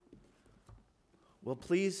Well,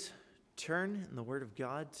 please turn in the Word of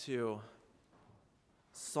God to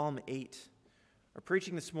Psalm 8. Our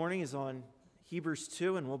preaching this morning is on Hebrews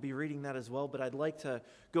 2, and we'll be reading that as well. But I'd like to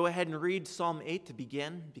go ahead and read Psalm 8 to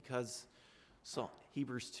begin, because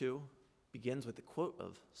Hebrews 2 begins with the quote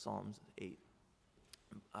of Psalm 8.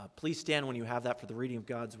 Please stand when you have that for the reading of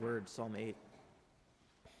God's Word, Psalm 8.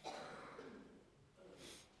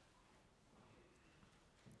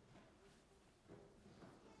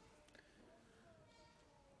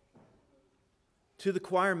 To the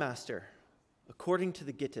choir master, according to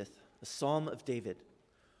the Gittith, a psalm of David.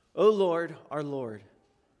 O Lord, our Lord,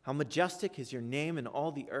 how majestic is your name in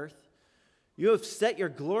all the earth. You have set your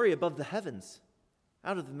glory above the heavens.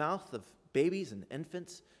 Out of the mouth of babies and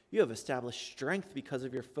infants, you have established strength because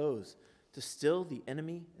of your foes, to still the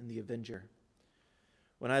enemy and the avenger.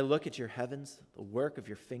 When I look at your heavens, the work of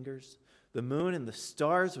your fingers, the moon and the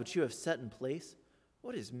stars which you have set in place,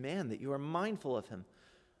 what is man that you are mindful of him,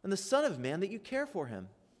 and the Son of Man that you care for him?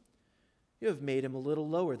 You have made him a little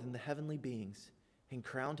lower than the heavenly beings, and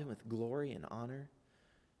crowned him with glory and honor.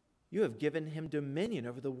 You have given him dominion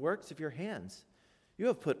over the works of your hands. You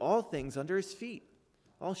have put all things under his feet,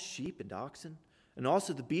 all sheep and oxen, and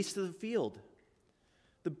also the beasts of the field,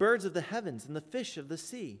 the birds of the heavens and the fish of the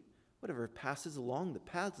sea, whatever passes along the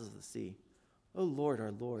paths of the sea. O Lord,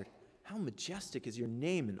 our Lord, how majestic is your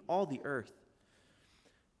name in all the earth.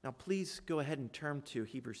 Now, please go ahead and turn to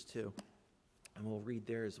Hebrews 2, and we'll read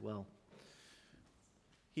there as well.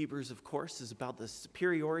 Hebrews, of course, is about the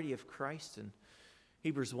superiority of Christ, and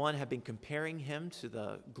Hebrews 1 have been comparing him to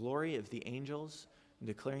the glory of the angels and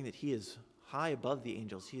declaring that he is high above the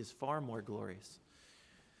angels. He is far more glorious.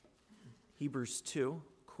 Hebrews 2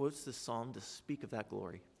 quotes the psalm to speak of that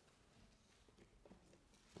glory.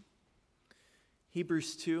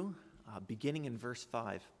 Hebrews 2, beginning in verse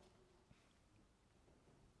 5.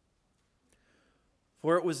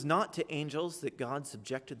 For it was not to angels that God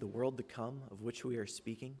subjected the world to come, of which we are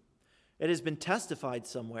speaking. It has been testified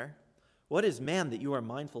somewhere, what is man that you are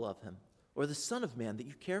mindful of him, or the Son of Man that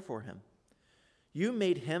you care for him? You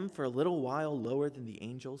made him for a little while lower than the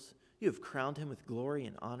angels. You have crowned him with glory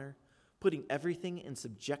and honor, putting everything in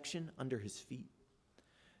subjection under his feet.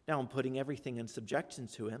 Now in putting everything in subjection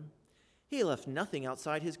to him, he left nothing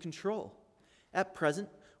outside his control. At present,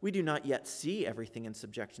 we do not yet see everything in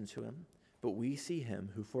subjection to him, but we see him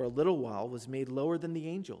who for a little while was made lower than the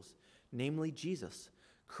angels, namely Jesus,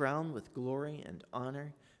 crowned with glory and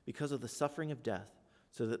honor because of the suffering of death,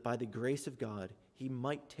 so that by the grace of God he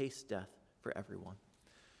might taste death for everyone.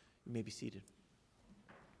 You may be seated.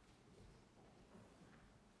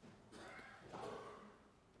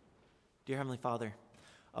 Dear Heavenly Father,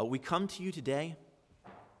 we come to you today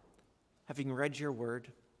having read your word,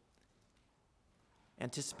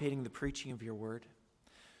 anticipating the preaching of your word.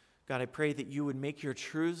 God, I pray that you would make your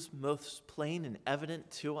truths most plain and evident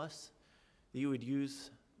to us, that you would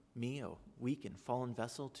use me, a weak and fallen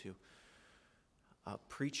vessel, to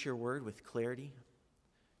preach your word with clarity.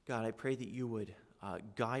 God, I pray that you would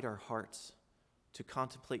guide our hearts to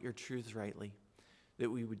contemplate your truths rightly, that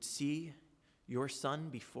we would see your Son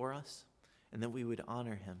before us, and that we would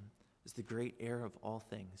honor him as the great heir of all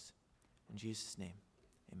things. In Jesus' name,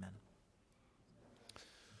 amen.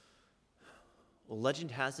 Well,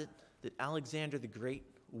 legend has it that Alexander the Great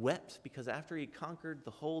wept because after he conquered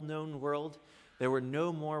the whole known world, there were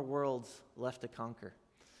no more worlds left to conquer.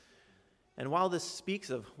 And while this speaks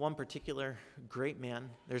of one particular great man,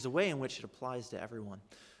 there's a way in which it applies to everyone.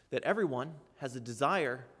 That everyone has a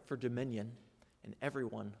desire for dominion, and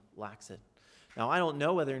everyone lacks it. Now, I don't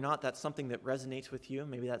know whether or not that's something that resonates with you.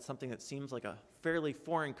 Maybe that's something that seems like a fairly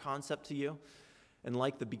foreign concept to you. And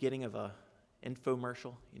like the beginning of a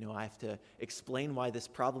infomercial, I have to explain why this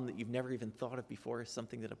problem that you've never even thought of before is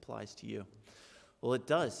something that applies to you. Well, it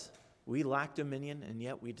does. We lack dominion, and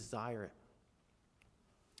yet we desire it.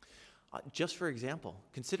 Just for example,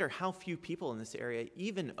 consider how few people in this area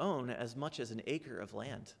even own as much as an acre of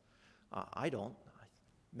land. I don't. I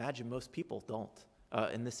imagine most people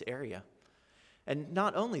don't in this area. And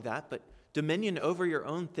not only that, but dominion over your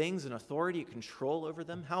own things and authority, control over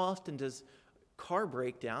them. How often does car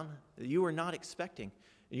breakdown that you are not expecting?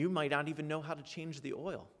 You might not even know how to change the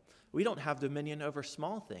oil. We don't have dominion over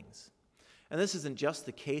small things. And this isn't just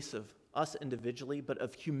the case of us individually, but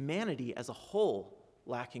of humanity as a whole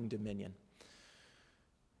lacking dominion.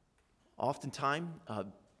 Oftentimes,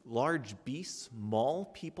 large beasts maul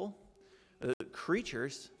people.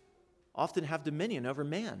 Creatures often have dominion over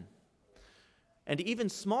man. And even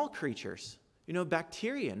small creatures,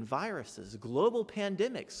 bacteria and viruses, global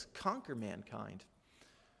pandemics conquer mankind.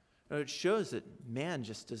 It shows that man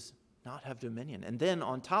just does not have dominion. And then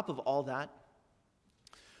on top of all that,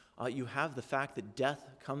 You have the fact that death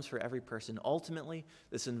comes for every person. Ultimately,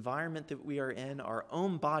 this environment that we are in, our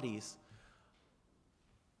own bodies,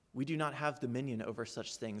 we do not have dominion over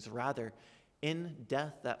such things. Rather, in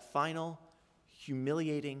death, that final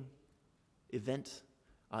humiliating event,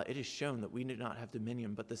 it is shown that we do not have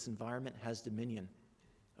dominion, but this environment has dominion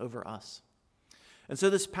over us. And so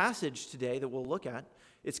this passage today that we'll look at,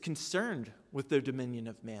 it's concerned with the dominion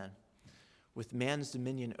of man, with man's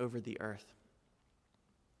dominion over the earth.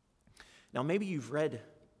 Now, maybe you've read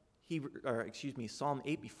Psalm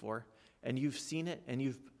 8 before, and you've seen it, and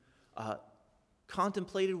you've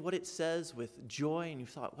contemplated what it says with joy, and you've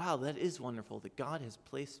thought, wow, that is wonderful that God has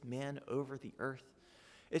placed man over the earth.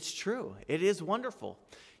 It's true. It is wonderful.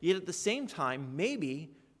 Yet at the same time, maybe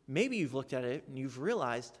you've looked at it and you've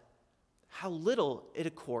realized how little it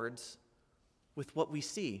accords with what we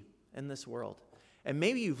see in this world. And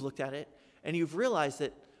maybe you've looked at it and you've realized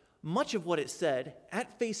that much of what it said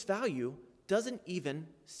at face value doesn't even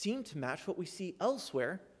seem to match what we see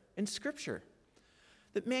elsewhere in Scripture.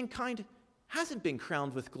 That mankind hasn't been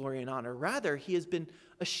crowned with glory and honor. Rather, he has been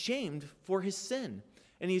ashamed for his sin,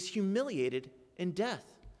 and he is humiliated in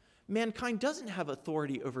death. Mankind doesn't have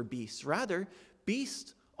authority over beasts. Rather,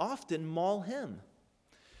 beasts often maul him.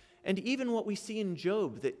 And even what we see in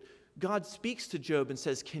Job, that God speaks to Job and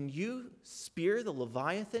says, can you spear the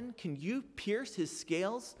Leviathan? Can you pierce his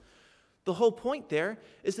scales? The whole point there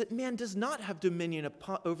is that man does not have dominion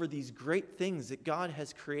over these great things that God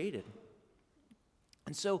has created.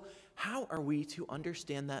 And so, how are we to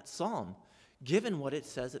understand that psalm, given what it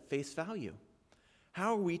says at face value?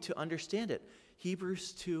 How are we to understand it?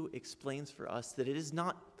 Hebrews 2 explains for us that it is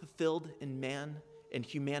not fulfilled in man and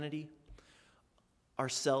humanity,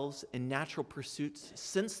 ourselves, in natural pursuits.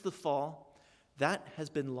 Since the fall, that has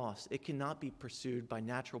been lost. It cannot be pursued by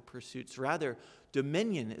natural pursuits. Rather,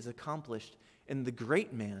 dominion is accomplished in the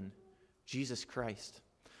great man, Jesus Christ.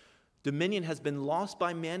 Dominion has been lost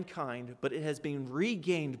by mankind, but it has been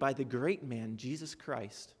regained by the great man, Jesus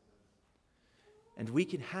Christ. And we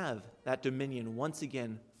can have that dominion once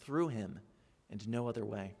again through him and no other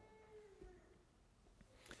way.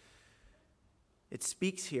 It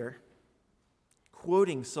speaks here,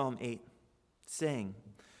 quoting Psalm 8, saying,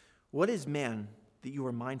 "What is man that you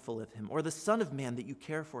are mindful of him, or the son of man that you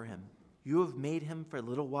care for him? You have made him for a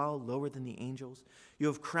little while lower than the angels. You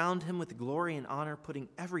have crowned him with glory and honor, putting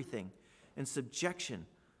everything in subjection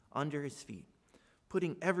under his feet."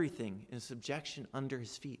 Putting everything in subjection under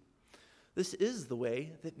his feet. This is the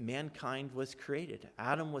way that mankind was created.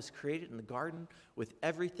 Adam was created in the garden with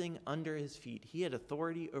everything under his feet. He had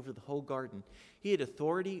authority over the whole garden. He had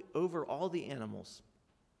authority over all the animals.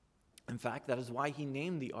 In fact, that is why he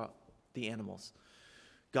named the animals.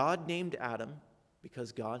 God named Adam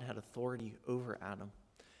because God had authority over Adam.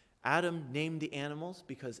 Adam named the animals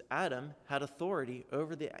because Adam had authority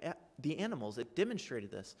over the animals. It demonstrated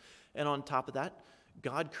this. And on top of that,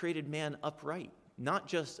 God created man upright. Not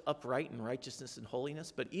just upright in righteousness and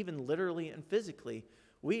holiness, but even literally and physically,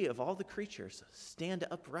 we, of all the creatures, stand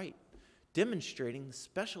upright, demonstrating the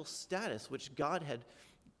special status which God had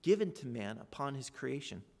given to man upon his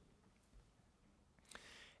creation.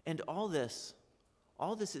 And all this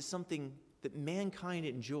is something that mankind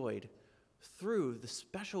enjoyed through the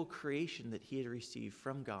special creation that he had received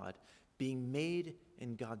from God, being made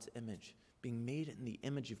in God's image. Being made in the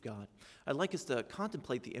image of God. I'd like us to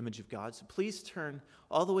contemplate the image of God, so please turn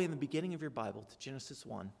all the way in the beginning of your Bible to Genesis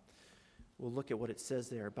 1. We'll look at what it says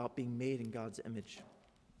there about being made in God's image.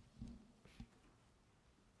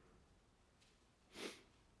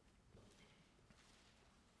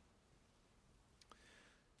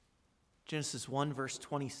 Genesis 1, verse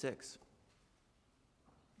 26.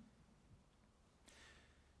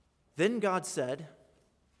 Then God said,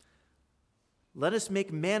 "Let us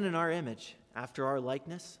make man in our image, after our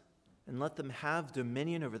likeness, and let them have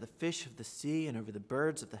dominion over the fish of the sea, and over the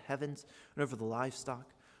birds of the heavens, and over the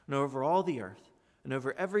livestock, and over all the earth, and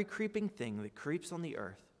over every creeping thing that creeps on the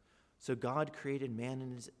earth." So God created man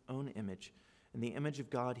in his own image. In the image of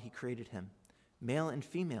God he created him. Male and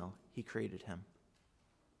female he created him.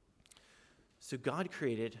 So God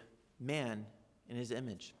created man in his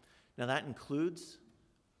image. Now that includes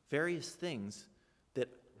various things that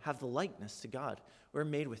have the likeness to God. We're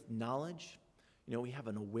made with knowledge. We have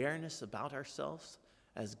an awareness about ourselves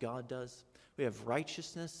as God does. We have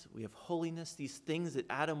righteousness. We have holiness, these things that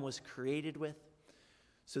Adam was created with,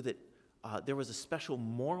 so that there was a special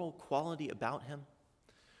moral quality about him.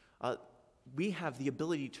 We have the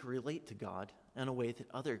ability to relate to God in a way that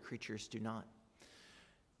other creatures do not.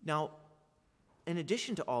 Now, in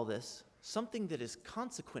addition to all this, something that is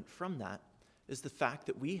consequent from that is the fact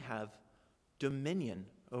that we have dominion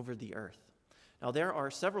over the earth. Now, there are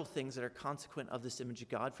several things that are consequent of this image of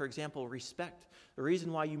God. For example, respect. The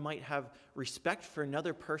reason why you might have respect for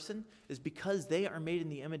another person is because they are made in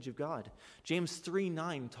the image of God. James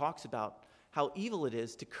 3:9 talks about how evil it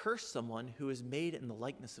is to curse someone who is made in the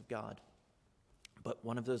likeness of God. But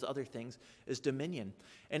one of those other things is dominion.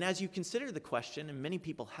 And as you consider the question, and many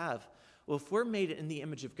people have, well, if we're made in the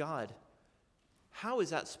image of God, how is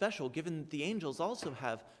that special given that the angels also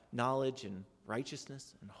have knowledge and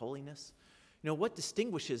righteousness and holiness? What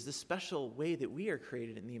distinguishes this special way that we are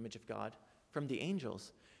created in the image of God from the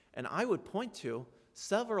angels? And I would point to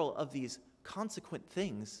several of these consequent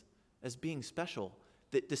things as being special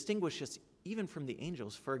that distinguish us even from the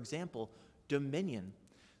angels. For example, dominion,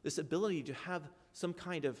 this ability to have some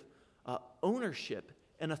kind of ownership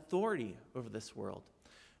and authority over this world.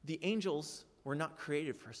 The angels were not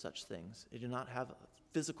created for such things. They do not have a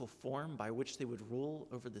physical form by which they would rule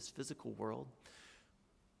over this physical world.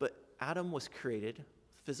 But Adam was created,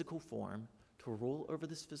 physical form, to rule over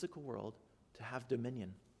this physical world, to have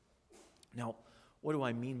dominion. Now, what do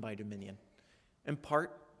I mean by dominion? In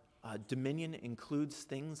part, dominion includes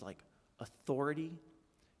things like authority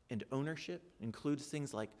and ownership, includes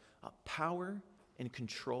things like power and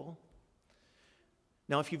control.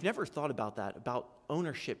 Now, if you've never thought about that, about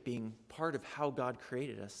ownership being part of how God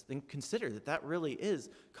created us, then consider that that really is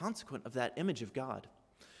consequent of that image of God.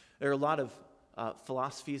 There are a lot of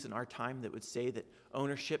philosophies in our time that would say that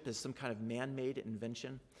ownership is some kind of man-made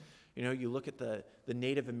invention. You look at the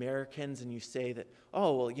Native Americans and you say that,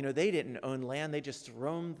 they didn't own land, they just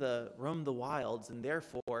roamed the wilds, and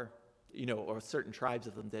therefore, or certain tribes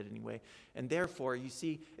of them did anyway, and therefore, you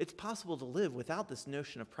see, it's possible to live without this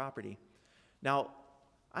notion of property. Now,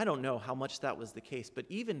 I don't know how much that was the case, but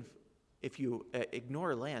even if you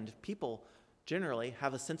ignore land, people generally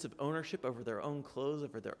have a sense of ownership over their own clothes,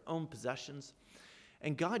 over their own possessions.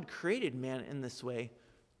 And God created man in this way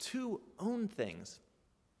to own things.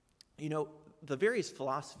 The various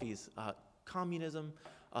philosophies, communism,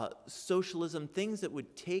 socialism, things that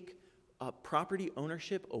would take property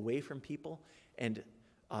ownership away from people and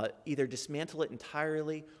either dismantle it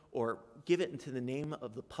entirely or give it into the name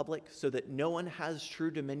of the public so that no one has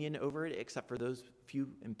true dominion over it except for those few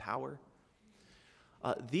in power.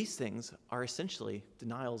 These things are essentially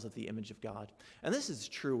denials of the image of God. And this is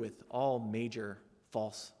true with all major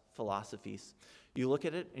false philosophies. You look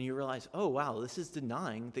at it and you realize, oh wow, this is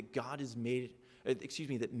denying that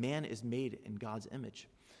that man is made in God's image.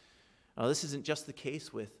 Now, this isn't just the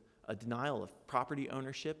case with a denial of property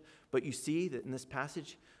ownership, but you see that in this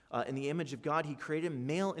passage, in the image of God, he created him,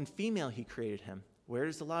 male and female he created him. Where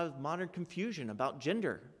does a lot of modern confusion about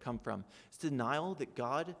gender come from? It's denial that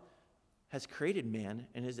God has created man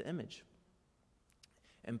in his image.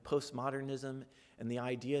 And postmodernism and the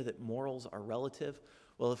idea that morals are relative,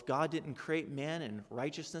 well, if God didn't create man in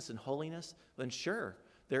righteousness and holiness, then sure,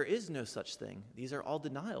 there is no such thing. These are all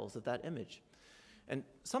denials of that image. And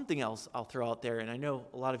something else I'll throw out there, and I know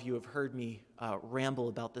a lot of you have heard me ramble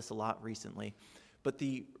about this a lot recently, but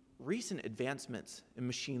the recent advancements in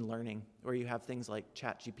machine learning, where you have things like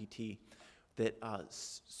ChatGPT that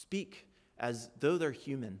speak as though they're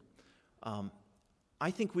human,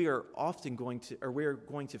 I think we are going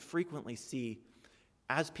to frequently see,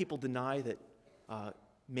 as people deny that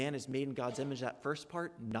man is made in God's image, that first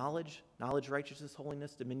part, knowledge, righteousness,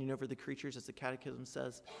 holiness, dominion over the creatures, as the Catechism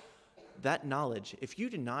says, that knowledge, if you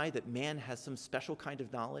deny that man has some special kind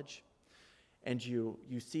of knowledge, and you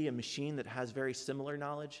see a machine that has very similar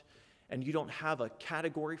knowledge, and you don't have a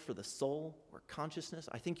category for the soul or consciousness,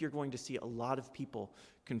 I think you're going to see a lot of people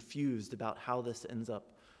confused about how this ends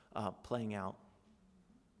up playing out.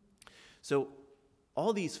 So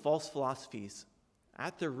all these false philosophies,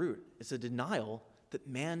 at their root, is a denial that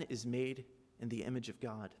man is made in the image of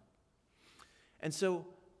God. And so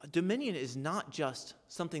dominion is not just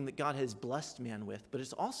something that God has blessed man with, but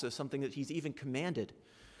it's also something that he's even commanded.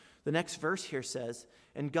 The next verse here says,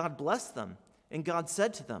 "And God blessed them, and God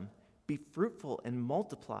said to them, 'Be fruitful and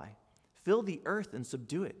multiply, fill the earth and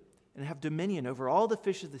subdue it, and have dominion over all the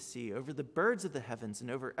fish of the sea, over the birds of the heavens, and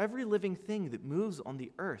over every living thing that moves on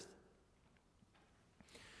the earth.'"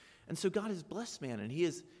 And so God has blessed man, and he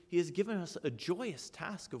has given us a joyous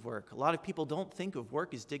task of work. A lot of people don't think of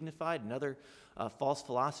work as dignified. Another false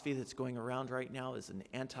philosophy that's going around right now is an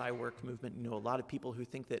anti-work movement. A lot of people who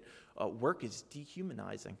think that work is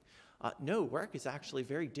dehumanizing. No, work is actually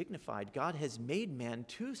very dignified. God has made man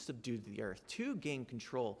to subdue the earth, to gain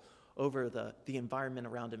control over the environment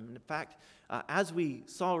around him. In fact, as we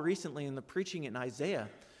saw recently in the preaching in Isaiah,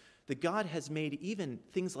 that God has made even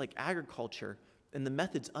things like agriculture and the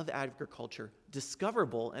methods of agriculture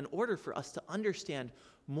discoverable in order for us to understand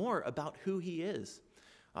more about who he is.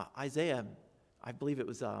 Isaiah, I believe it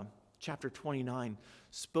was chapter 29,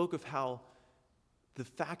 spoke of how the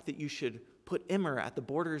fact that you should put emmer at the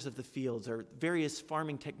borders of the fields, or various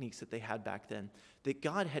farming techniques that they had back then, that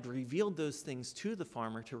God had revealed those things to the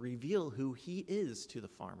farmer to reveal who he is to the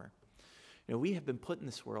farmer. We have been put in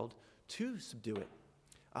this world to subdue it.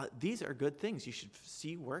 These are good things. You should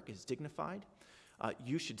see work as dignified.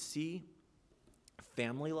 You should see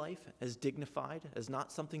family life as dignified, as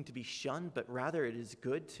not something to be shunned, but rather it is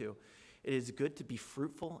good to be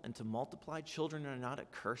fruitful and to multiply. Children are not a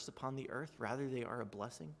curse upon the earth, rather they are a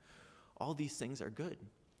blessing. All these things are good.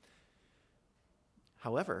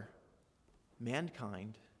 However,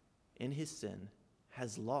 mankind in his sin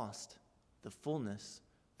has lost the fullness,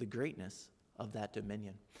 the greatness of that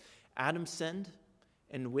dominion. Adam sinned,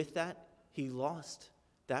 and with that, he lost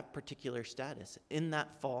that particular status. In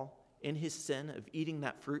that fall, in his sin of eating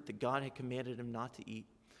that fruit that God had commanded him not to eat,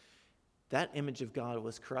 that image of God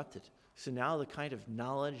was corrupted. So now the kind of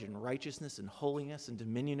knowledge and righteousness and holiness and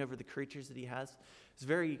dominion over the creatures that he has is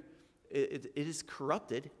it is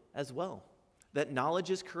corrupted as well. That knowledge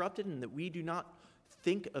is corrupted, and that we do not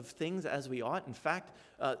think of things as we ought. In fact,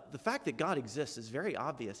 the fact that God exists is very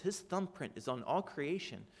obvious. His thumbprint is on all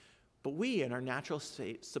creation. But we, in our natural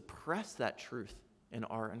state, suppress that truth in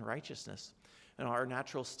our unrighteousness. And our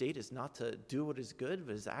natural state is not to do what is good,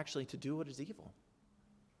 but is actually to do what is evil.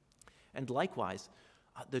 And likewise,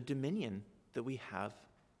 the dominion that we have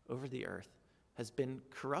over the earth has been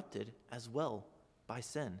corrupted as well by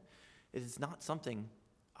sin. It is not something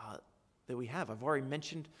that we have. I've already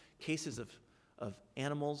mentioned cases of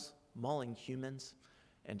animals mauling humans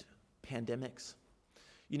and pandemics.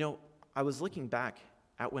 I was looking back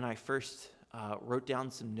at when I first wrote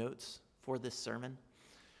down some notes for this sermon.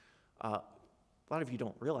 A lot of you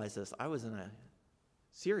don't realize this. I was in a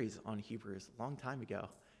series on Hebrews a long time ago,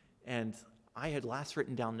 and I had last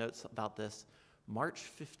written down notes about this March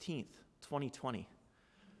 15th, 2020.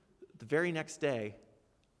 The very next day,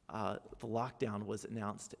 the lockdown was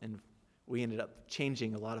announced, and we ended up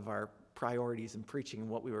changing a lot of our priorities in preaching and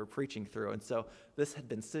what we were preaching through. And so this had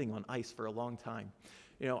been sitting on ice for a long time.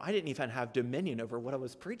 I didn't even have dominion over what I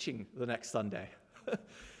was preaching the next Sunday.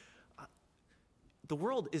 The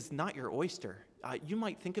world is not your oyster. You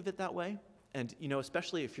might think of it that way. And,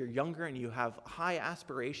 especially if you're younger and you have high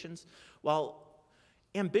aspirations, while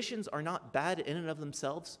ambitions are not bad in and of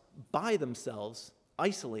themselves, by themselves,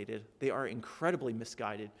 isolated, they are incredibly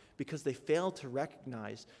misguided because they fail to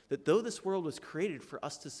recognize that though this world was created for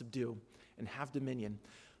us to subdue and have dominion,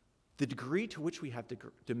 the degree to which we have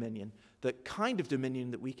dominion, the kind of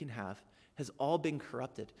dominion that we can have, has all been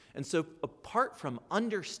corrupted. And so apart from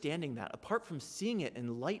understanding that, apart from seeing it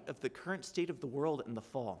in light of the current state of the world and the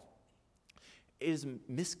fall, it is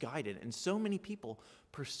misguided. And so many people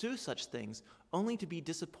pursue such things only to be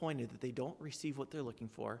disappointed that they don't receive what they're looking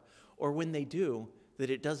for, or when they do, that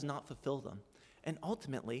it does not fulfill them. And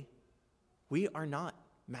ultimately, we are not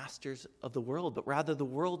masters of the world, but rather the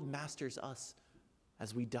world masters us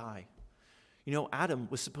as we die. Adam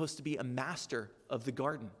was supposed to be a master of the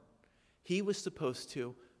garden. He was supposed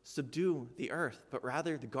to subdue the earth, but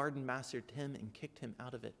rather the garden mastered him and kicked him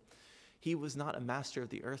out of it. He was not a master of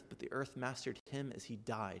the earth, but the earth mastered him as he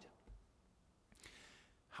died.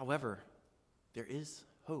 However, there is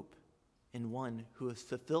hope in one who has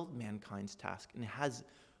fulfilled mankind's task and has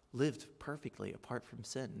lived perfectly apart from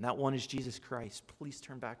sin. And that one is Jesus Christ. Please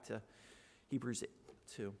turn back to Hebrews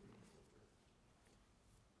 2.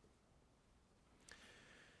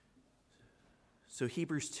 So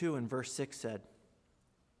Hebrews 2 and verse 6 said,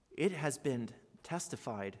 "It has been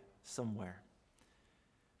testified somewhere.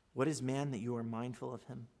 What is man that you are mindful of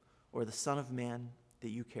him, or the Son of Man that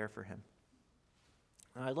you care for him?"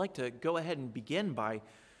 And I'd like to go ahead and begin by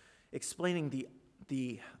explaining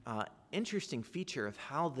the interesting feature of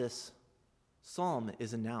how this psalm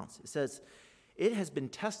is announced. It says, "It has been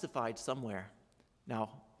testified somewhere."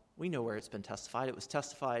 Now, we know where it's been testified. It was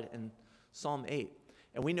testified in Psalm 8.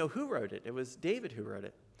 And we know who wrote it. It was David who wrote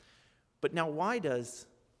it. But now why does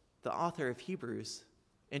the author of Hebrews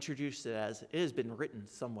introduce it as, "It has been written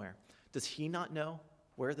somewhere"? Does he not know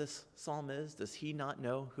where this psalm is? Does he not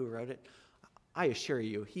know who wrote it? I assure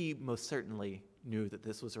you, he most certainly knew that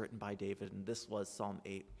this was written by David, and this was Psalm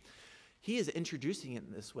 8. He is introducing it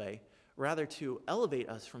in this way, rather to elevate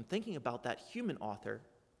us from thinking about that human author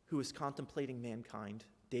who is contemplating mankind,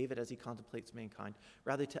 David as he contemplates mankind,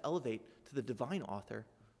 rather to elevate to the divine author,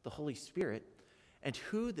 the Holy Spirit, and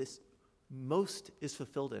who this most is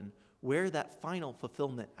fulfilled in, where that final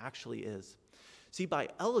fulfillment actually is. See, by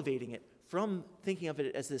elevating it from thinking of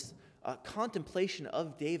it as this contemplation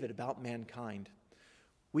of David about mankind,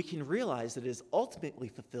 we can realize that it is ultimately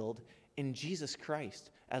fulfilled in Jesus Christ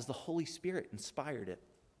as the Holy Spirit inspired it.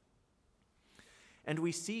 And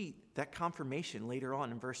we see that confirmation later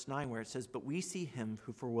on in verse 9 where it says, "But we see him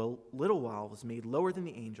who for a little while was made lower than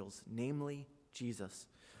the angels, namely Jesus."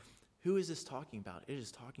 Who is this talking about? It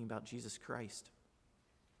is talking about Jesus Christ.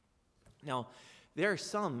 Now, there are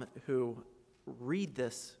some who read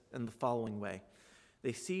this in the following way.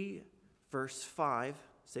 They see verse 5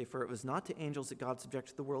 say, "For it was not to angels that God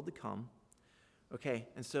subjected the world to come." Okay,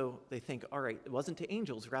 and so they think, all right, it wasn't to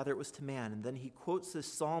angels, rather it was to man. And then he quotes this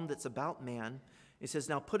psalm that's about man. He says,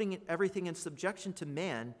 "Now putting everything in subjection to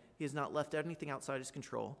man, he has not left anything outside his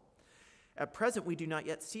control. At present, we do not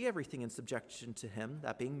yet see everything in subjection to him,"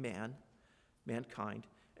 that being mankind.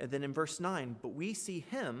 And then in verse 9, "But we see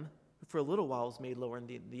him who for a little while was made lower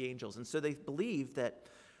than the angels." And so they believe that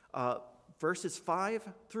verses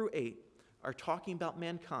 5 through 8 are talking about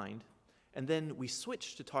mankind, and then we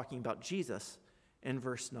switch to talking about Jesus in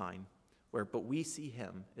verse 9, where "but we see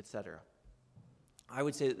him," etc. I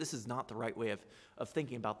would say that this is not the right way of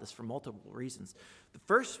thinking about this for multiple reasons. The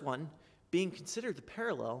first one being considered the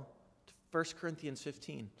parallel to 1 Corinthians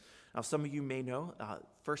 15. Now, some of you may know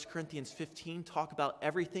 1 Corinthians 15 talk about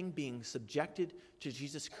everything being subjected to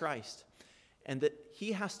Jesus Christ, and that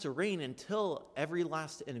he has to reign until every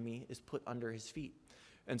last enemy is put under his feet.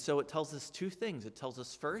 And so it tells us two things. It tells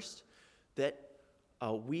us first that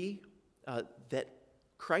that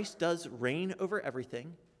Christ does reign over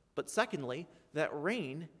everything, but secondly, that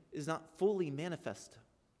reign is not fully manifest.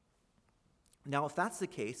 Now, if that's the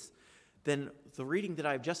case, then the reading that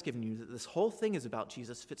I've just given you, that this whole thing is about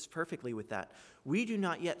Jesus, fits perfectly with that. We do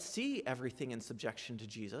not yet see everything in subjection to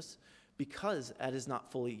Jesus because that is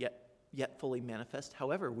not yet fully manifest.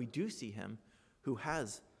 However, we do see him who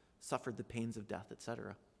has suffered the pains of death,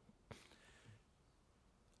 etc.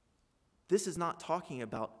 This is not talking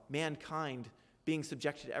about mankind being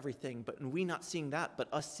subjected to everything, but we not seeing that,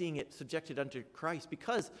 but us seeing it subjected under Christ,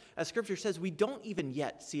 because, as Scripture says, we don't even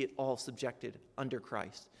yet see it all subjected under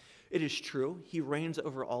Christ. It is true, he reigns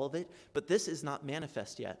over all of it, but this is not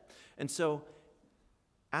manifest yet. And so,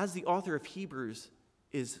 as the author of Hebrews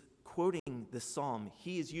is quoting this psalm,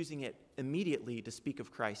 he is using it immediately to speak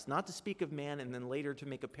of Christ, not to speak of man and then later to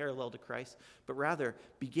make a parallel to Christ, but rather,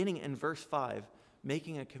 beginning in verse 5,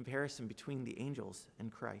 making a comparison between the angels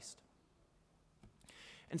and Christ.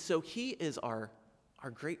 And so he is our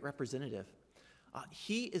great representative.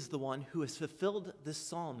 He is the one who has fulfilled this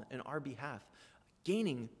psalm in our behalf,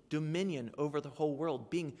 gaining dominion over the whole world,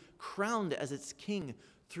 being crowned as its king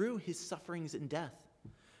through his sufferings and death.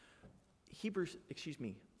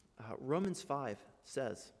 Romans 5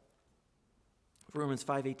 says, Romans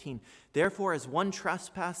 5:18, "Therefore, as one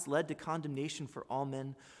trespass led to condemnation for all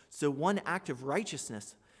men, so one act of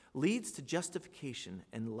righteousness leads to justification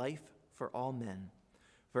and life for all men.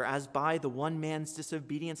 For as by the one man's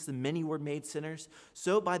disobedience the many were made sinners,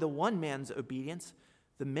 so by the one man's obedience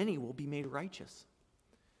the many will be made righteous."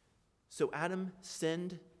 So Adam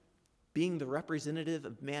sinned, being the representative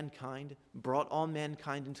of mankind, brought all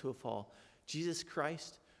mankind into a fall. Jesus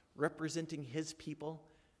Christ, representing his people,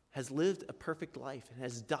 has lived a perfect life and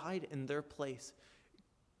has died in their place,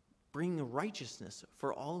 bringing righteousness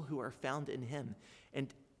for all who are found in him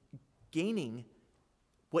and gaining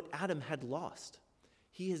what Adam had lost.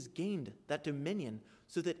 He has gained that dominion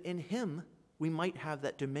so that in him we might have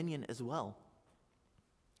that dominion as well.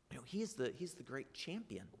 He's the great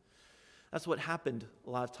champion. That's what happened a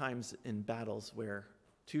lot of times in battles where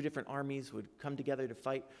two different armies would come together to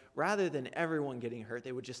fight. Rather than everyone getting hurt,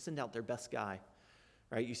 they would just send out their best guy.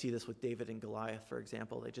 Right? You see this with David and Goliath, for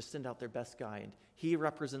example. They just send out their best guy, and he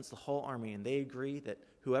represents the whole army, and they agree that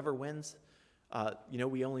whoever wins,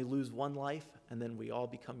 we only lose one life, and then we all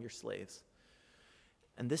become your slaves.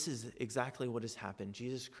 And this is exactly what has happened.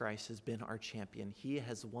 Jesus Christ has been our champion. He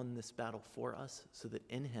has won this battle for us so that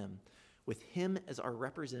in him, with him as our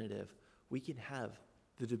representative, we can have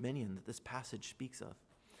the dominion that this passage speaks of.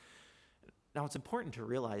 Now, it's important to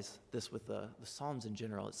realize this with the Psalms in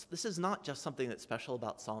general. This is not just something that's special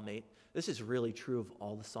about Psalm 8. This is really true of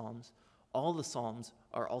all the Psalms. All the Psalms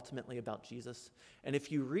are ultimately about Jesus. And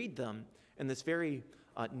if you read them in this very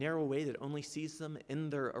narrow way that only sees them in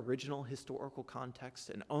their original historical context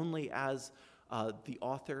and only as the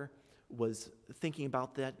author was thinking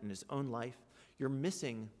about that in his own life, you're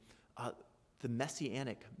missing the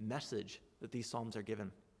messianic message that these Psalms are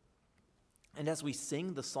given. And as we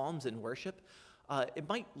sing the Psalms in worship, it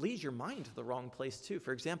might lead your mind to the wrong place too.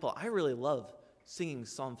 For example, I really love singing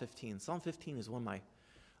Psalm 15. Psalm 15 is one of my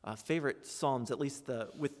favorite psalms, at least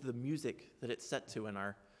with the music that it's set to in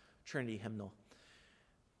our Trinity hymnal.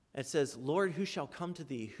 It says, Lord, who shall come to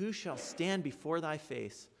thee? Who shall stand before thy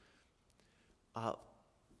face? And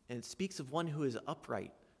it speaks of one who is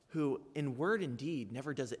upright, who in word and deed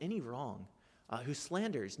never does any wrong, who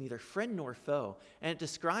slanders neither friend nor foe. And it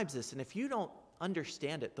describes this. And if you don't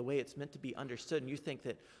understand it the way it's meant to be understood, and you think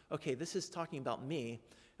that, okay, this is talking about me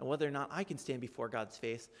and whether or not I can stand before God's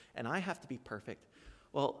face and I have to be perfect,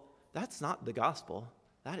 well, that's not the gospel.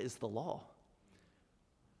 That is the law.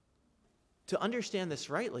 To understand this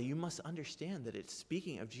rightly, you must understand that it's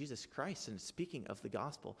speaking of Jesus Christ and it's speaking of the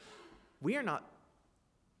gospel. We are not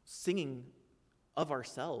singing of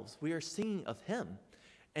ourselves. We are singing of him.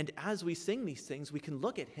 And as we sing these things, we can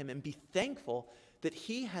look at him and be thankful that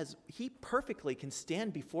he perfectly can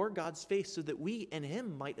stand before God's face so that we and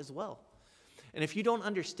him might as well. And if you don't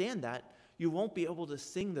understand that, you won't be able to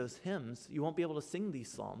sing those hymns. You won't be able to sing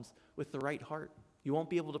these psalms with the right heart. You won't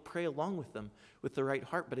be able to pray along with them with the right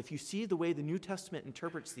heart. But if you see the way the New Testament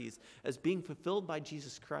interprets these as being fulfilled by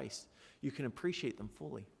Jesus Christ, you can appreciate them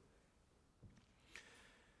fully.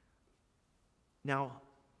 Now,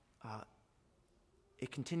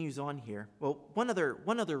 it continues on here. Well, one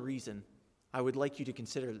other reason I would like you to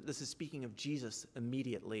consider that this is speaking of Jesus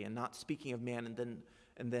immediately and not speaking of man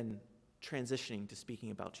and then transitioning to speaking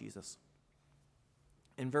about Jesus.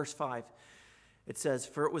 In verse 5, it says,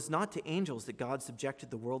 For it was not to angels that God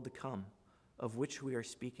subjected the world to come, of which we are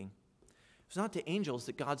speaking. It was not to angels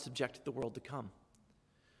that God subjected the world to come.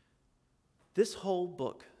 This whole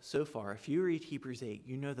book so far, if you read Hebrews 8,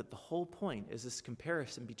 you know that the whole point is this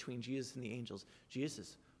comparison between Jesus and the angels. Jesus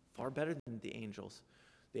is far better than the angels.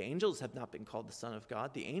 The angels have not been called the Son of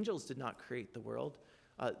God. The angels did not create the world.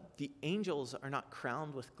 The angels are not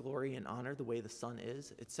crowned with glory and honor the way the Son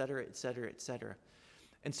is, etc., etc., etc.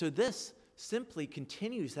 And so this simply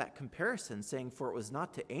continues that comparison, saying, for it was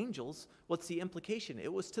not to angels. What's the implication?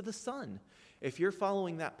 It was to the Son. If you're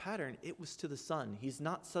following that pattern, it was to the Son. He's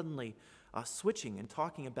not suddenly switching and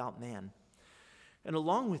talking about man. And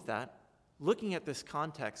along with that, looking at this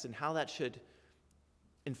context and how that should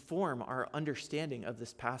inform our understanding of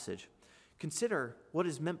this passage, consider what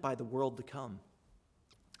is meant by the world to come.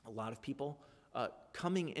 A lot of people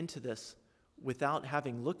coming into this without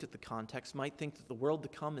having looked at the context might think that the world to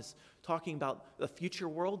come is talking about a future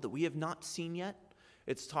world that we have not seen yet.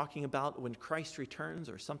 It's talking about when Christ returns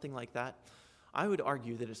or something like that. I would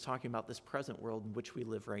argue that it's talking about this present world in which we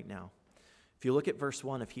live right now. If you look at verse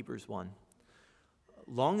 1 of Hebrews 1,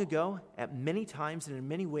 long ago, at many times and in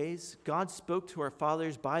many ways, God spoke to our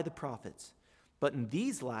fathers by the prophets, but in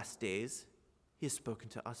these last days, he has spoken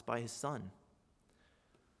to us by his Son.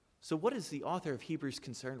 So what is the author of Hebrews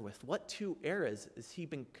concerned with? What two eras has he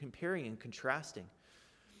been comparing and contrasting?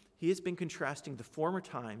 He has been contrasting the former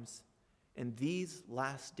times and these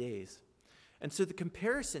last days. And so the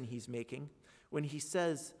comparison he's making when he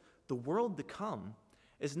says the world to come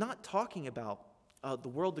is not talking about the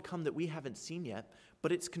world to come that we haven't seen yet,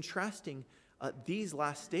 but it's contrasting these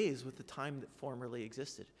last days with the time that formerly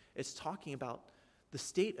existed. It's talking about the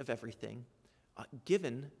state of everything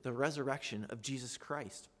given the resurrection of Jesus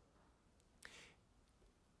Christ.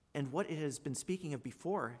 And what it has been speaking of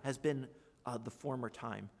before has been the former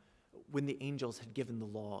time when the angels had given the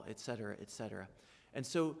law, etc., etc. And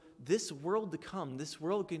so this world to come,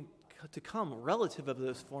 relative of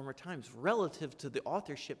those former times, relative to the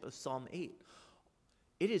authorship of Psalm 8,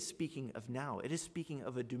 it is speaking of now. It is speaking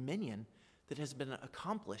of a dominion that has been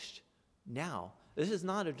accomplished now. This is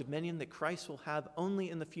not a dominion that Christ will have only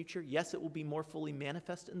in the future. Yes, it will be more fully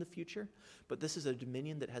manifest in the future, but this is a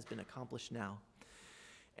dominion that has been accomplished now.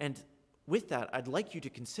 And with that, I'd like you to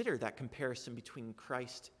consider that comparison between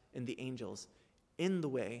Christ and the angels in the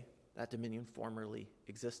way that dominion formerly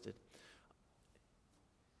existed.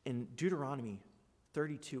 In Deuteronomy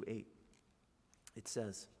 32:8, it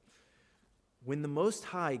says, when the Most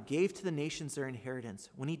High gave to the nations their inheritance,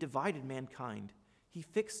 when he divided mankind, he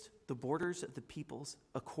fixed the borders of the peoples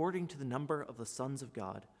according to the number of the sons of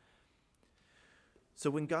God. So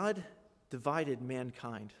when God divided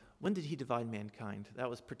mankind, when did he divide mankind?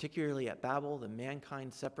 That was particularly at Babel. The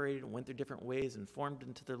mankind separated and went their different ways and formed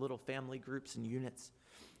into their little family groups and units.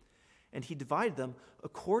 And he divided them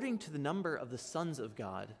according to the number of the sons of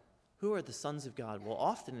God. Who are the sons of God? Well,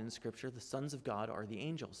 often in Scripture, the sons of God are the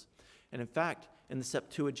angels. And in fact, in the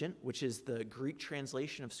Septuagint, which is the Greek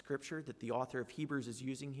translation of Scripture that the author of Hebrews is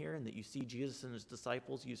using here and that you see Jesus and his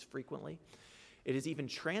disciples use frequently, it is even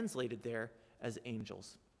translated there as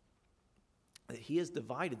angels. He has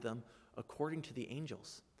divided them according to the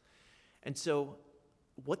angels. And so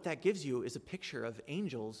what that gives you is a picture of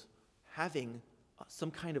angels having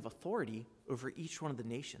some kind of authority over each one of the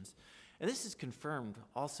nations. And this is confirmed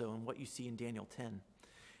also in what you see in Daniel 10.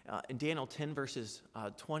 In Daniel 10, verses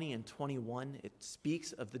 20 and 21, it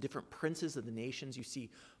speaks of the different princes of the nations. You see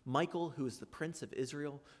Michael, who is the prince of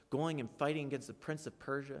Israel, going and fighting against the prince of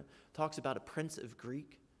Persia, talks about a prince of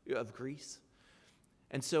Greece.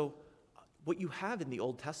 And so what you have in the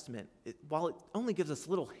Old Testament, while it only gives us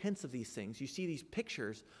little hints of these things, you see these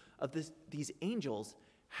pictures of these angels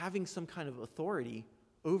having some kind of authority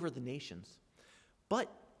over the nations.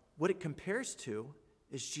 But what it compares to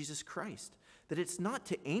is Jesus Christ. That it's not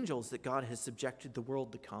to angels that God has subjected the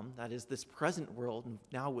world to come, that is this present world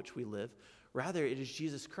now which we live. Rather, it is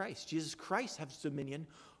Jesus Christ. Jesus Christ has dominion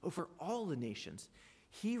over all the nations.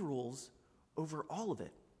 He rules over all of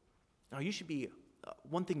it. Now, you should be,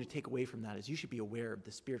 one thing to take away from that is you should be aware of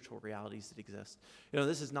the spiritual realities that exist.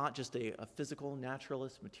 This is not just a physical,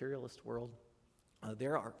 naturalist, materialist world.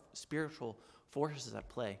 There are spiritual forces at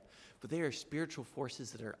play, but they are spiritual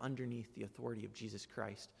forces that are underneath the authority of Jesus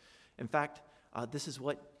Christ. In fact, this is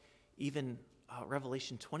what even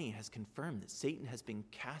Revelation 20 has confirmed, that Satan has been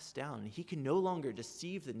cast down and he can no longer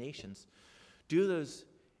deceive the nations. Do those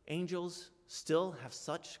angels still have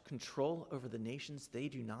such control over the nations? They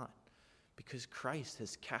do not, because Christ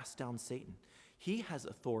has cast down Satan. He has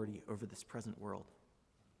authority over this present world.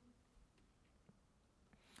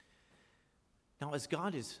 Now, as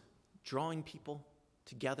God is drawing people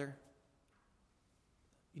together,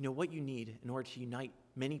 what you need in order to unite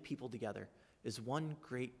many people together is one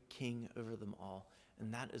great king over them all.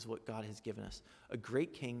 And that is what God has given us. A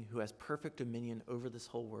great king who has perfect dominion over this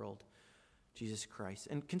whole world, Jesus Christ.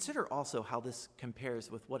 And consider also how this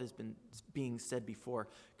compares with what has been being said before,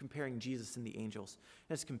 comparing Jesus and the angels.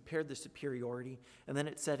 It has compared the superiority. And then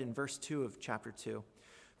it said in verse 2 of chapter 2,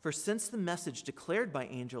 "For since the message declared by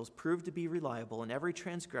angels proved to be reliable, and every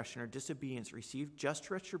transgression or disobedience received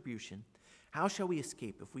just retribution, how shall we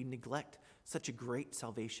escape if we neglect such a great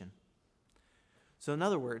salvation?" So in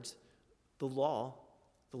other words, the law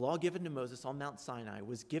given to Moses on Mount Sinai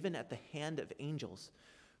was given at the hand of angels.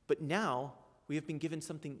 But now we have been given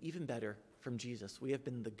something even better from Jesus. We have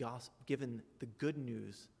been given the good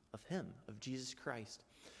news of him, of Jesus Christ.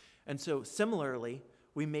 And so similarly,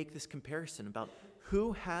 we make this comparison about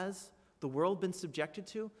who has the world been subjected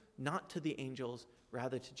to? Not to the angels,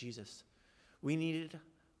 rather to Jesus. We needed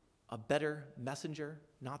a better messenger,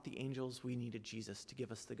 not the angels. We needed Jesus to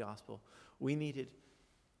give us the gospel. We needed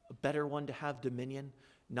a better one to have dominion,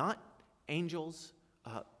 not angels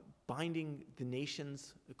binding the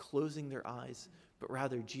nations, closing their eyes, but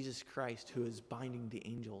rather Jesus Christ, who is binding the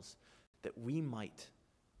angels, that we might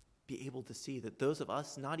be able to see that those of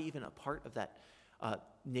us, not even a part of that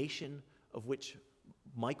nation of which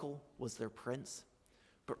Michael was their prince,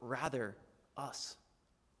 but rather us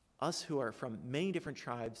who are from many different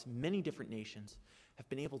tribes, many different nations, have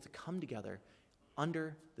been able to come together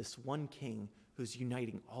under this one king who's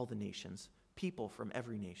uniting all the nations, people from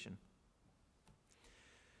every nation.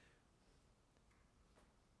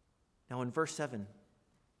 Now in verse 7,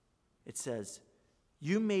 it says,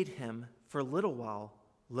 "You made him for a little while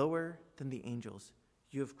lower than the angels.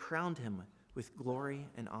 You have crowned him with glory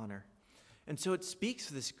and honor." And so it speaks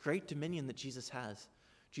of this great dominion that Jesus has.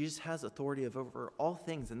 Jesus has authority over all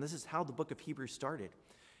things, and this is how the book of Hebrews started.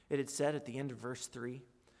 It had said at the end of verse 3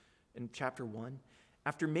 in chapter 1,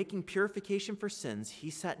 "After making purification for sins, he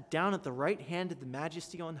sat down at the right hand of the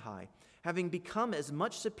Majesty on high, having become as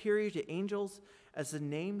much superior to angels as the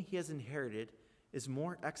name he has inherited is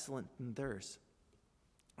more excellent than theirs."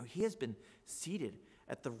 He has been seated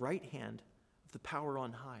at the right hand of the power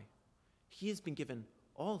on high. He has been given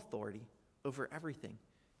all authority over everything.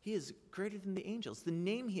 He is greater than the angels. The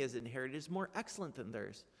name he has inherited is more excellent than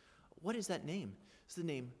theirs. What is that name? It's the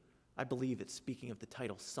name, I believe it's speaking of the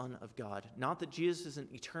title Son of God. Not that Jesus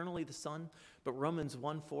isn't eternally the Son, but Romans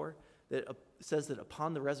 1:4 that says that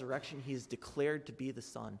upon the resurrection he is declared to be the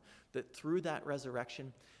Son. That through that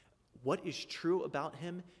resurrection, what is true about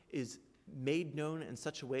him is made known in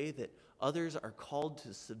such a way that others are called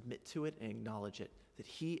to submit to it and acknowledge it. That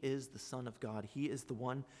he is the Son of God. He is the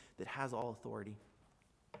one that has all authority.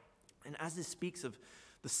 And as this speaks of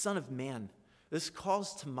the Son of Man, this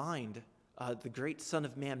calls to mind the great Son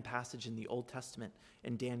of Man passage in the Old Testament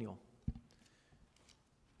in Daniel.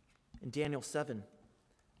 In Daniel 7,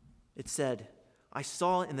 it said, "I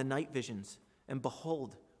saw in the night visions, and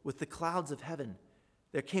behold, with the clouds of heaven,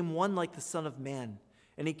 there came one like the Son of Man,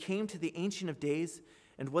 and he came to the Ancient of Days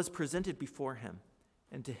and was presented before him.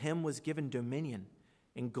 And to him was given dominion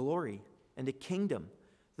and glory and a kingdom,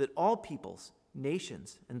 that all peoples,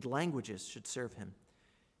 nations, and languages should serve him.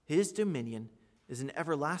 His dominion is an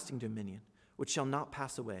everlasting dominion, which shall not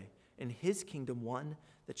pass away, and his kingdom one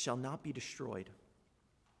that shall not be destroyed.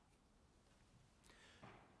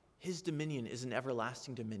 His dominion is an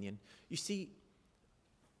everlasting dominion. You see,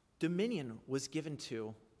 dominion was given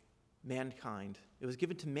to mankind. It was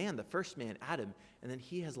given to man, the first man, Adam, and then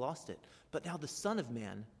he has lost it. But now the Son of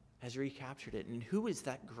Man has recaptured it. And who is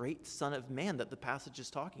that great Son of Man that the passage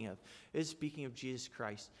is talking of? It is speaking of Jesus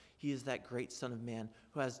Christ. He is that great Son of Man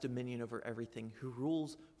who has dominion over everything, who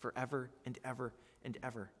rules forever and ever and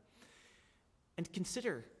ever. And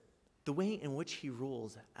consider the way in which he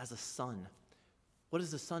rules as a son. What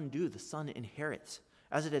does the son do? The son inherits.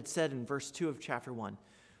 As it had said in verse 2 of chapter 1,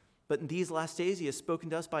 but in these last days he has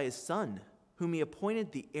spoken to us by his Son, whom he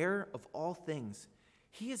appointed the heir of all things.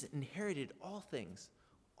 He has inherited all things.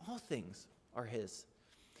 All things are his.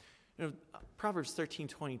 You know, Proverbs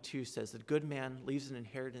 13:22 says that a good man leaves an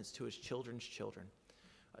inheritance to his children's children.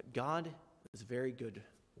 God is a very good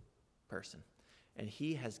person, and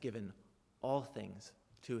he has given all things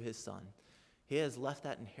to his Son. He has left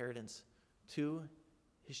that inheritance to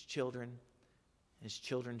his children and his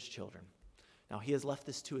children's children. Now, he has left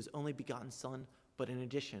this to his only begotten Son, but in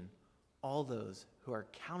addition, all those who are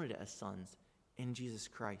counted as sons in Jesus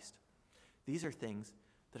Christ. These are things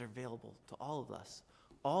that are available to all of us,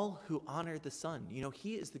 all who honor the Son. You know,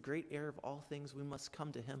 he is the great heir of all things. We must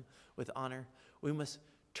come to him with honor. We must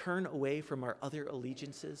turn away from our other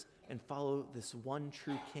allegiances and follow this one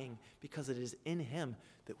true King, because it is in him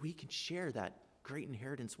that we can share that great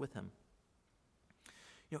inheritance with him.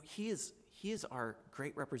 You know, he is our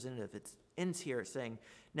great representative. It ends here saying,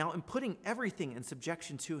 now in putting everything in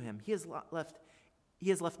subjection to him, he has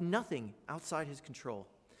left nothing outside his control.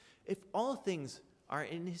 If all things are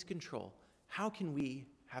in his control, how can we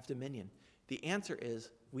have dominion? The answer is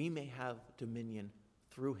we may have dominion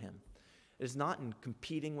through him. It is not in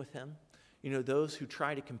competing with him. You know, those who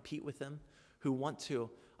try to compete with him, who want to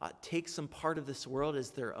take some part of this world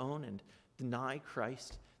as their own and deny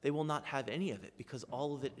Christ, they will not have any of it, because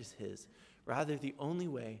all of it is his. Rather, the only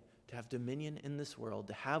way to have dominion in this world,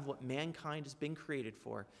 to have what mankind has been created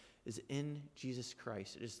for, is in Jesus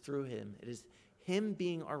Christ. It is through him. It is him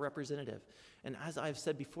being our representative. And as I've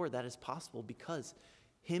said before, that is possible because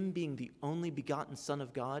him being the only begotten Son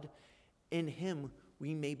of God, in him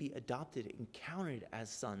we may be adopted and counted as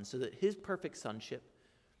sons, so that his perfect sonship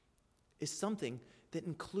is something that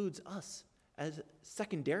includes us as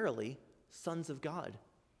secondarily sons of God.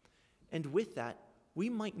 And with that, we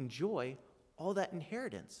might enjoy all that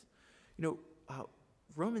inheritance. You know,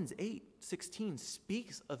 Romans 8:16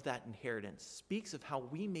 speaks of that inheritance, speaks of how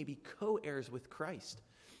we may be co-heirs with Christ.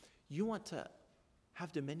 You want to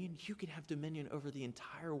have dominion? You can have dominion over the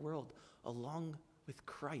entire world along with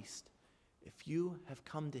Christ if you have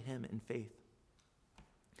come to him in faith.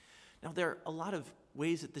 Now, there are a lot of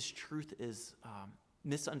ways that this truth is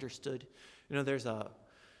misunderstood. You know, there's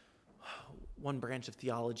one branch of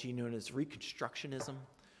theology known as Reconstructionism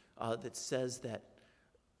that says that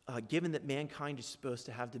given that mankind is supposed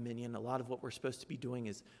to have dominion, a lot of what we're supposed to be doing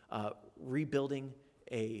is rebuilding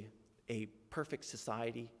a perfect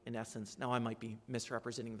society, in essence. Now, I might be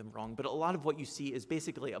misrepresenting them wrong, but a lot of what you see is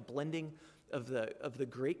basically a blending of the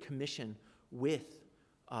Great Commission with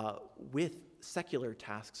secular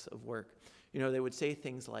tasks of work. You know, they would say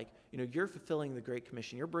things like, you know, you're fulfilling the Great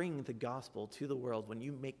Commission. You're bringing the gospel to the world when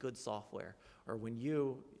you make good software, or when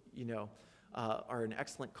you are an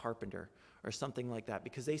excellent carpenter, or something like that,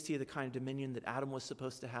 because they see the kind of dominion that Adam was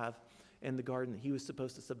supposed to have in the garden, that he was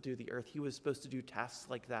supposed to subdue the earth. He was supposed to do tasks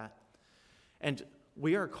like that. And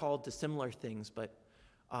we are called to similar things, but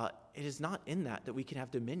it is not in that we can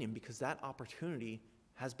have dominion, because that opportunity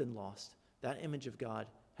has been lost. That image of God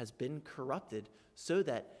has been corrupted, so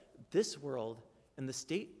that this world and the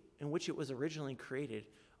state in which it was originally created,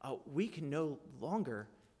 we can no longer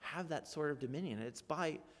have that sort of dominion. It's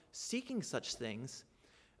by seeking such things,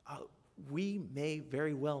 we may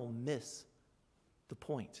very well miss the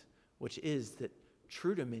point, which is that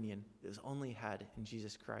true dominion is only had in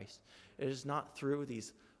Jesus Christ. It is not through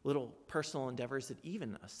these little personal endeavors that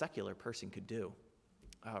even a secular person could do.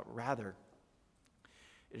 Rather,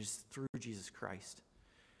 it is through Jesus Christ.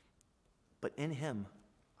 But in him,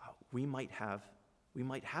 we might have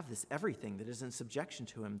this everything that is in subjection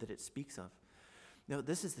to him that it speaks of. Now,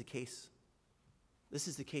 this is the case. This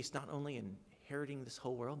is the case not only in inheriting this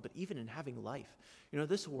whole world, but even in having life. You know,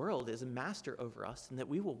 this world is a master over us, and that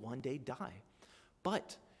we will one day die.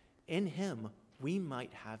 But in him, we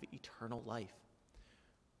might have eternal life.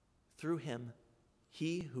 Through him,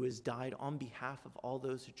 he who has died on behalf of all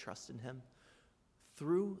those who trust in him,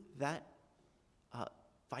 through that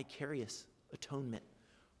vicarious atonement,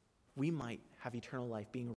 we might have eternal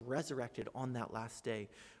life, being resurrected on that last day.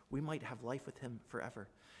 We might have life with him forever.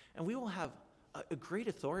 And we will have a great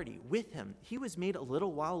authority with him. He was made a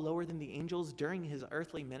little while lower than the angels during his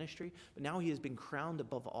earthly ministry, but now he has been crowned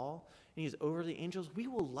above all, and he is over the angels. We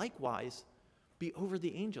will likewise be over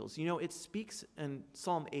the angels. You know, it speaks in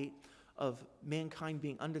Psalm 8 of mankind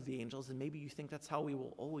being under the angels, and maybe you think that's how we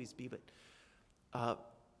will always be, but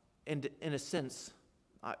and in a sense,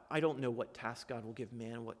 I don't know what task God will give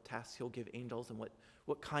man, what tasks he'll give angels, and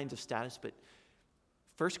what kinds of status, but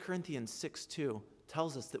 1 Corinthians 6:2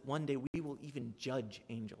 tells us that one day we will even judge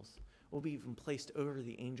angels. We'll be even placed over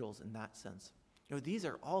the angels in that sense. You know, these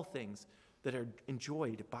are all things that are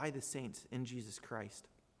enjoyed by the saints in Jesus Christ.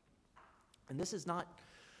 And this is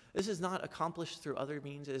not accomplished through other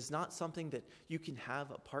means. It is not something that you can have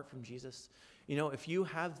apart from Jesus. You know, if you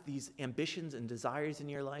have these ambitions and desires in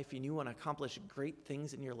your life and you want to accomplish great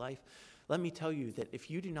things in your life, let me tell you that if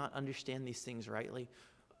you do not understand these things rightly,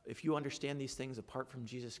 if you understand these things apart from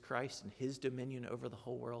Jesus Christ and his dominion over the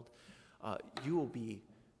whole world, you will be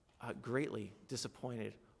greatly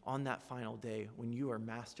disappointed on that final day when you are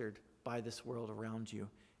mastered by this world around you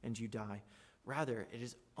and you die. Rather, it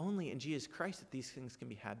is only in Jesus Christ that these things can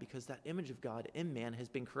be had, because that image of God in man has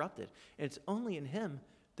been corrupted, and it's only in him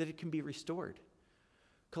that it can be restored.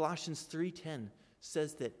 Colossians 3:10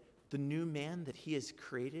 says that the new man that he has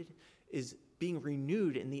created is being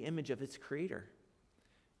renewed in the image of its creator.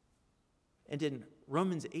 And in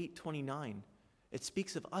Romans 8:29, it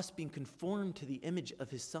speaks of us being conformed to the image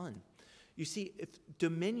of his Son. You see, if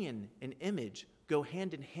dominion and image go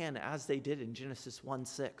hand in hand as they did in Genesis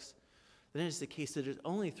 1:6, then it is the case that it is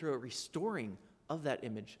only through a restoring of that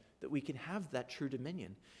image that we can have that true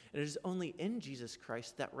dominion. And it is only in Jesus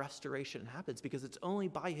Christ that restoration happens, because it's only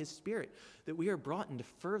by his Spirit that we are brought into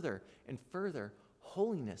further and further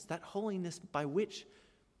holiness, that holiness by which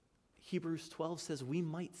Hebrews 12 says we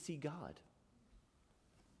might see God.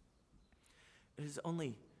 It is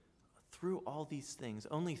only through all these things,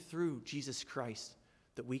 only through Jesus Christ,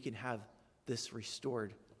 that we can have this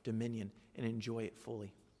restored dominion and enjoy it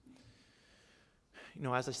fully. You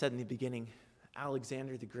know, as I said in the beginning,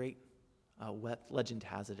 Alexander the Great wept. Legend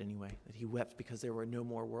has it anyway, that he wept because there were no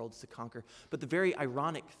more worlds to conquer. But the very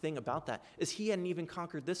ironic thing about that is he hadn't even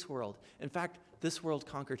conquered this world. In fact, this world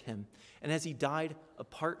conquered him. And as he died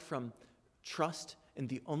apart from trust in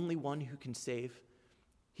the only one who can save,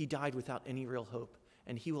 he died without any real hope,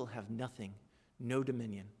 and he will have nothing, no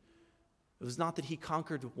dominion. It was not that he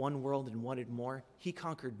conquered one world and wanted more. He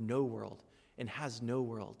conquered no world and has no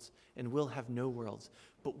worlds and will have no worlds.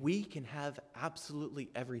 But we can have absolutely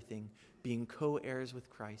everything, being co-heirs with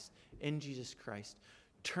Christ in Jesus Christ,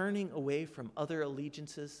 turning away from other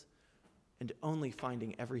allegiances and only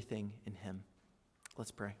finding everything in him.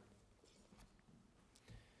 Let's pray.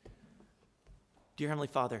 Dear Heavenly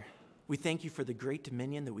Father, we thank you for the great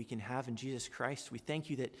dominion that we can have in Jesus Christ. We thank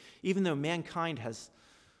you that even though mankind has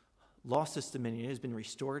lost this dominion, it has been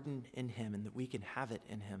restored in him, and that we can have it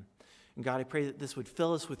in him. And God, I pray that this would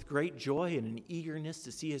fill us with great joy and an eagerness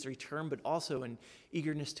to see his return, but also an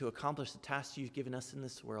eagerness to accomplish the tasks you've given us in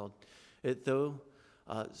this world. That though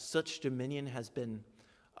such dominion has been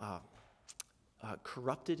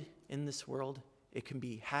corrupted in this world, it can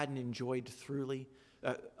be had and enjoyed thoroughly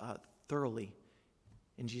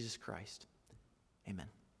in Jesus Christ. Amen.